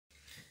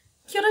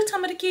Kia ora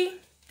tamariki.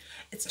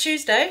 It's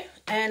Tuesday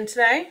and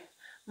today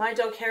my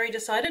dog Harry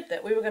decided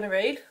that we were going to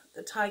read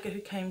The Tiger Who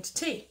Came to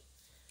Tea.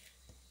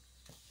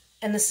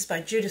 And this is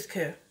by Judith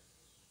Kerr.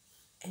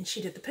 And she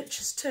did the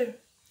pictures too.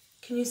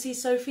 Can you see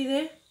Sophie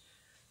there?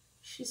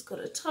 She's got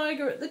a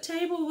tiger at the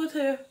table with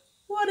her.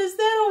 What is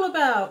that all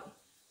about?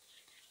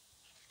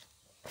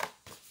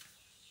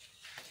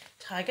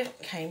 Tiger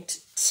came to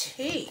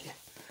tea.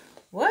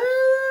 What?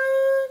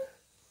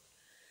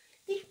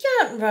 You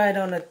can't ride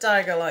on a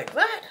tiger like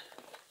that.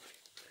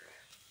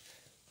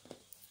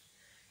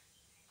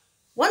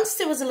 Once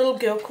there was a little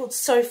girl called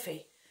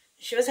Sophie.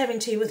 She was having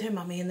tea with her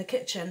mummy in the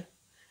kitchen.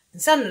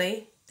 And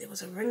suddenly there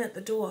was a ring at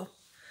the door.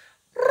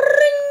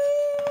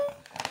 Ring!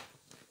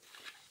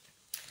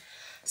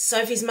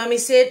 Sophie's mummy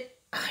said,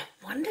 I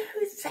wonder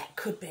who that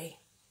could be.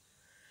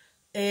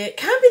 It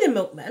can't be the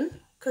milkman,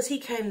 because he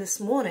came this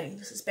morning.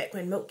 This is back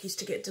when milk used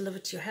to get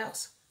delivered to your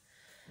house.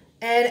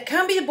 And it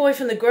can't be the boy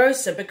from the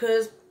grocer,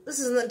 because this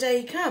isn't the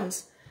day he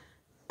comes.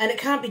 And it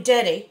can't be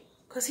Daddy,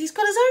 because he's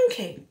got his own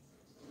key.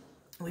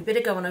 We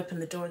better go and open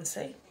the door and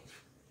see.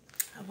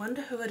 I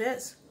wonder who it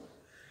is.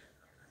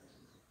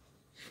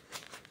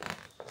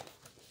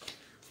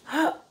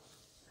 Oh,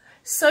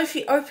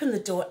 Sophie opened the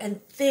door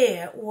and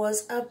there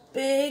was a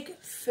big,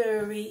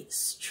 furry,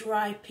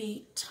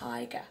 stripy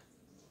tiger.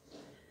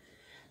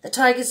 The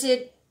tiger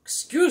said,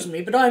 "Excuse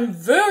me, but I'm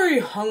very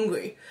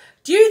hungry.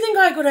 Do you think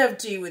I could have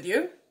tea with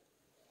you?"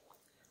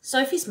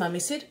 Sophie's mummy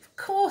said, "Of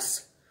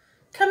course.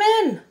 Come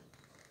in."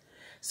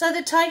 So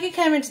the tiger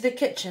came into the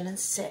kitchen and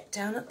sat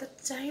down at the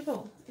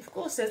table. Of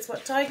course, that's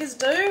what tigers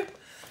do.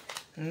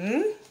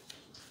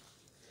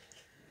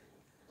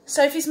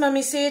 Sophie's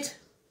mummy said,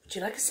 "Would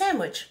you like a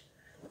sandwich?"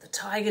 But the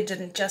tiger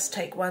didn't just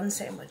take one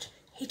sandwich.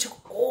 He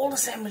took all the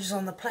sandwiches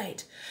on the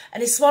plate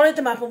and he swallowed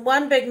them up in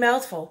one big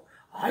mouthful.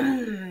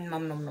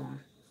 Nom, nom,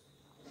 nom.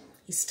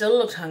 He still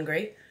looked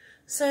hungry,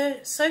 so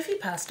Sophie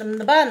passed him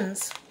the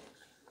buns.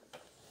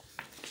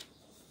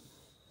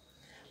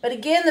 But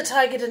again, the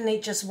tiger didn't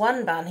eat just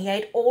one bun. He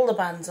ate all the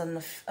buns on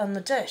the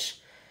dish.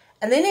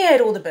 And then he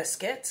ate all the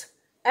biscuits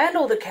and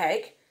all the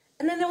cake.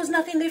 And then there was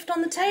nothing left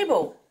on the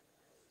table.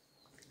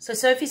 So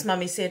Sophie's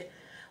mummy said,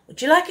 "Would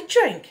you like a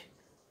drink?"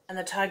 And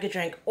the tiger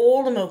drank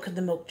all the milk in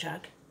the milk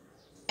jug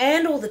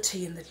and all the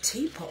tea in the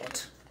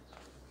teapot.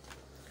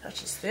 Oh,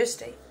 she's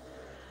thirsty.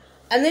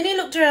 And then he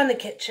looked around the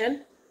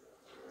kitchen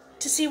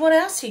to see what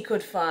else he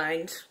could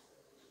find.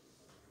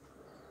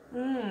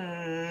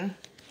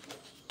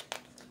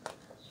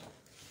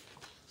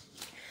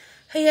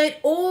 He ate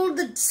all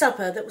the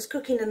supper that was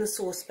cooking in the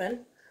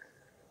saucepan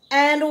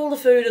and all the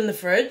food in the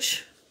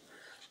fridge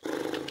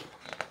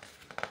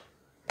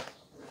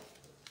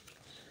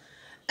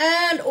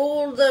and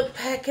all the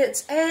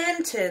packets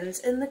and tins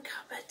in the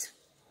cupboard.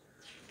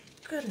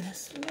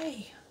 Goodness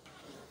me.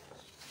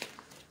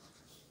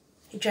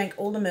 He drank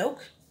all the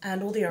milk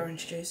and all the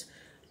orange juice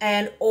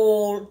and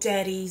all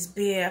Daddy's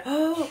beer.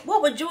 Oh,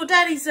 what would your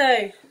daddy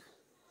say?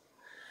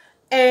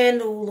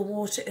 And all the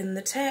water in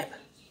the tap.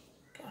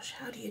 Gosh,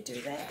 how do you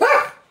do that?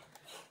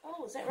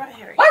 Oh, is that right,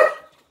 Harry?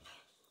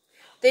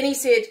 Then he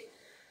said,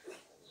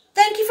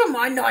 "Thank you for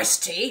my nice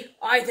tea.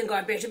 I think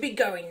I'd better be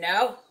going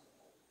now."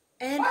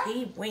 And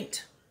he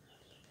went.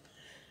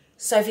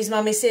 Sophie's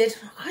mummy said,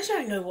 "I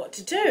don't know what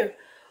to do.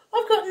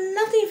 I've got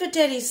nothing for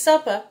Daddy's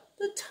supper.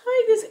 The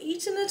tiger's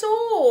eaten it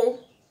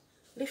all."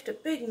 Left a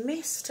big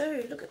mess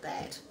too. Look at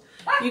that.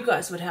 You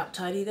guys would help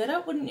tidy that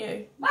up, wouldn't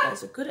you? You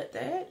guys are good at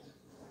that.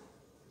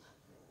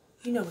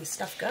 You know where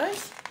stuff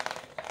goes.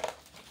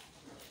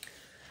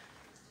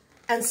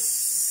 And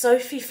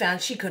Sophie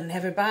found she couldn't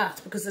have her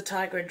bath because the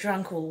tiger had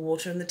drunk all the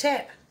water in the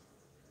tap.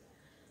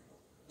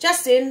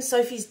 Just then,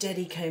 Sophie's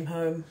daddy came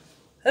home.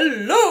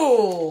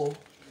 Hello!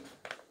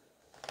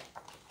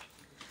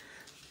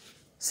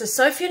 So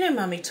Sophie and her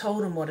mummy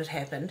told him what had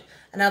happened,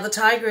 and how the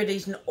tiger had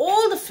eaten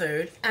all the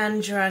food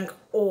and drunk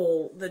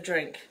all the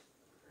drink.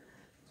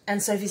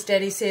 And Sophie's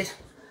daddy said,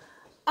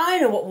 "I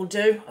know what we'll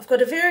do. I've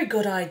got a very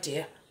good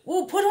idea.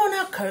 We'll put on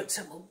our coats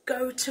and we'll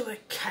go to a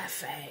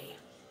cafe."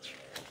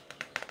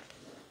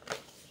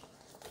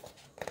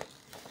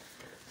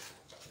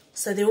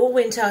 So they all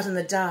went out in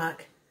the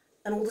dark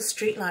and all the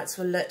street lights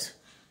were lit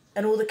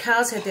and all the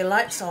cars had their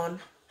lights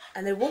on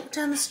and they walked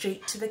down the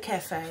street to the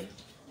cafe.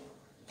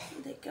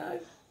 There they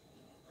go.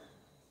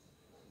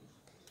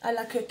 I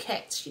like her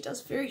cats. She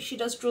draws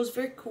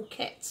very cool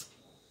cats.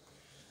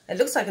 It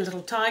looks like a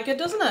little tiger,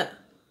 doesn't it?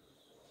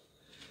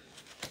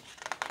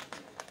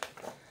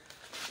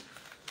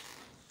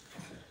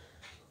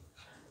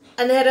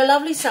 And they had a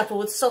lovely supper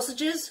with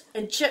sausages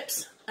and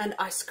chips and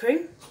ice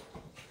cream.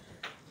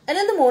 And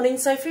in the morning,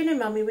 Sophie and her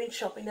mummy went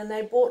shopping and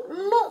they bought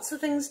lots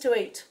of things to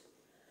eat.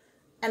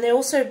 And they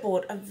also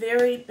bought a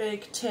very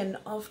big tin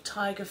of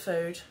tiger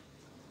food.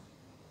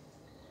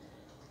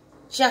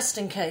 Just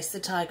in case the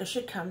tiger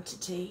should come to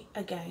tea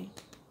again.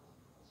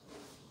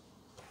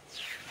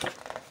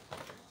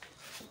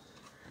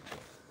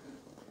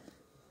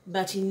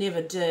 But he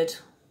never did.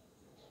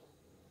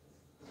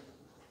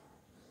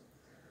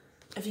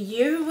 If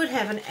you would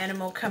have an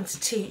animal come to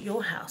tea at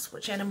your house,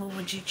 which animal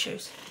would you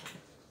choose?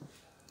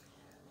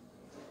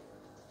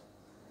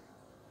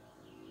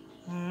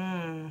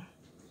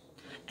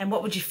 And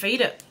what would you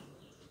feed it?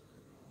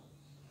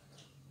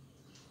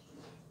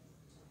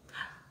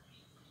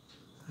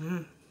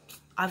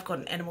 I've got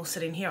an animal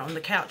sitting here on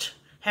the couch.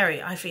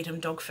 Harry, I feed him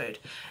dog food.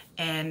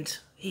 And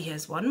he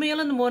has one meal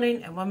in the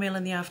morning and one meal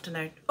in the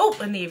afternoon. Oh,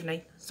 in the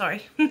evening.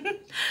 Sorry.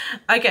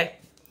 Okay.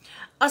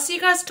 I'll see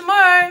you guys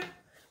tomorrow.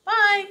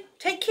 Bye.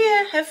 Take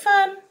care. Have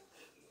fun.